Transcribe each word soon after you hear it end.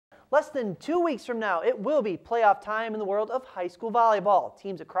Less than 2 weeks from now, it will be playoff time in the world of high school volleyball.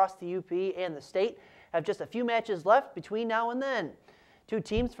 Teams across the UP and the state have just a few matches left between now and then. Two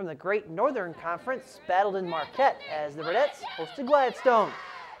teams from the Great Northern Conference battled in Marquette as the Vedettes hosted Gladstone.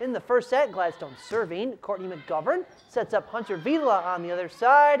 In the first set, Gladstone serving, Courtney McGovern sets up Hunter Vidala on the other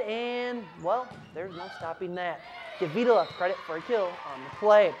side, and, well, there's no stopping that. Give Vidala credit for a kill on the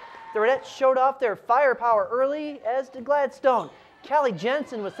play. The Vedettes showed off their firepower early, as did Gladstone. Callie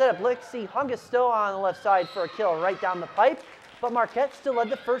Jensen would set up Lixie Hungestow on the left side for a kill right down the pipe, but Marquette still led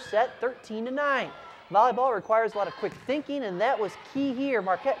the first set 13-9. Volleyball requires a lot of quick thinking, and that was key here.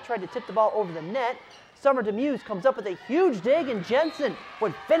 Marquette tried to tip the ball over the net. Summer Demuse comes up with a huge dig, and Jensen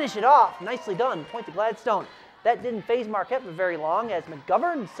would finish it off. Nicely done, point to Gladstone. That didn't faze Marquette for very long, as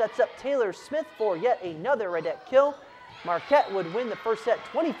McGovern sets up Taylor Smith for yet another Redette kill. Marquette would win the first set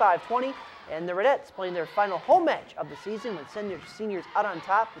 25-20, and the Redettes playing their final home match of the season would send their seniors out on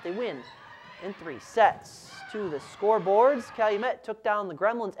top with a win in 3 sets. To the scoreboards, Calumet took down the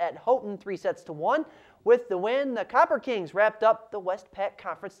Gremlins at Houghton 3-1. With the win, the Copper Kings wrapped up the Westpac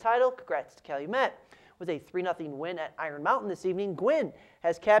Conference title. Congrats to Calumet. With a 3-0 win at Iron Mountain this evening, Gwynn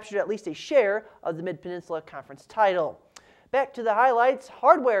has captured at least a share of the Mid-Peninsula Conference title. Back to the highlights,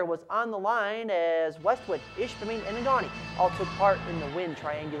 hardware was on the line as Westwood, Ishpeming, and Negaunee all took part in the Win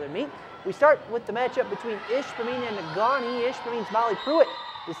triangular meet. We start with the matchup between Ishpeming and Negaunee. Ishpeming's Molly Pruitt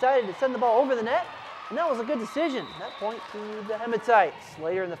decided to send the ball over the net, and that was a good decision. That point to the Hemetites.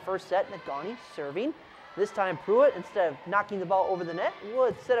 Later in the first set, Negaunee serving. This time Pruitt, instead of knocking the ball over the net,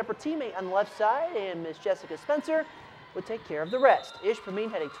 would set up her teammate on the left side, and Miss Jessica Spencer would take care of the rest.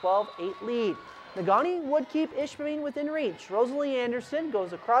 Ishpeming had a 12-8 lead. Negaunee would keep Ishpeming within reach. Rosalie Anderson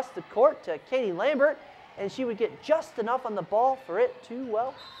goes across the court to Katie Lambert, and she would get just enough on the ball for it to,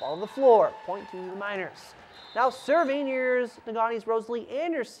 well, fall to the floor. Point to the Miners. Now serving, here's Negaunee's Rosalie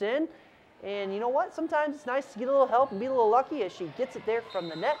Anderson. And you know what? Sometimes it's nice to get a little help and be a little lucky as she gets it there from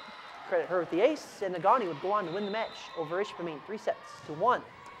the net. Credit her with the ace, and Negaunee would go on to win the match over Ishpeming 3-1.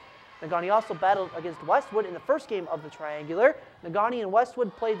 Negaunee also battled against Westwood in the first game of the triangular. Negaunee and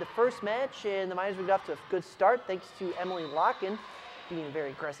Westwood played the first match, and the Miners moved off to a good start thanks to Emily Locken being very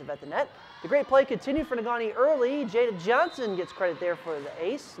aggressive at the net. The great play continued for Negaunee early. Jada Johnson gets credit there for the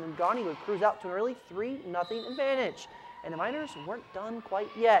ace. Negaunee would cruise out to an early 3-0 advantage. And the Miners weren't done quite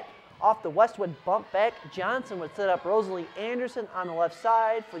yet. Off the Westwood bump back, Johnson would set up Rosalie Anderson on the left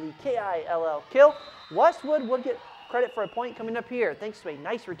side for the KILL kill. Westwood would get credit for a point coming up here, thanks to a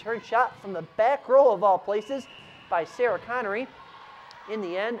nice return shot from the back row of all places by Sarah Connery. In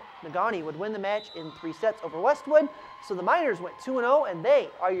the end, Negaunee would win the match in 3 sets over Westwood, so the Miners went 2-0, and they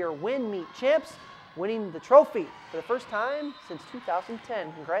are your Win Meet champs, winning the trophy for the first time since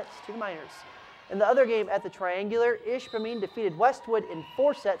 2010. Congrats to the Miners. In the other game at the triangular, Ishpeming defeated Westwood in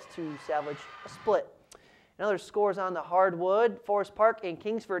 4 sets to salvage a split. In other scores on the hardwood, Forest Park and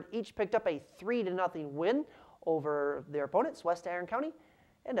Kingsford each picked up a 3-0 win over their opponents, West Iron County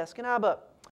and Escanaba.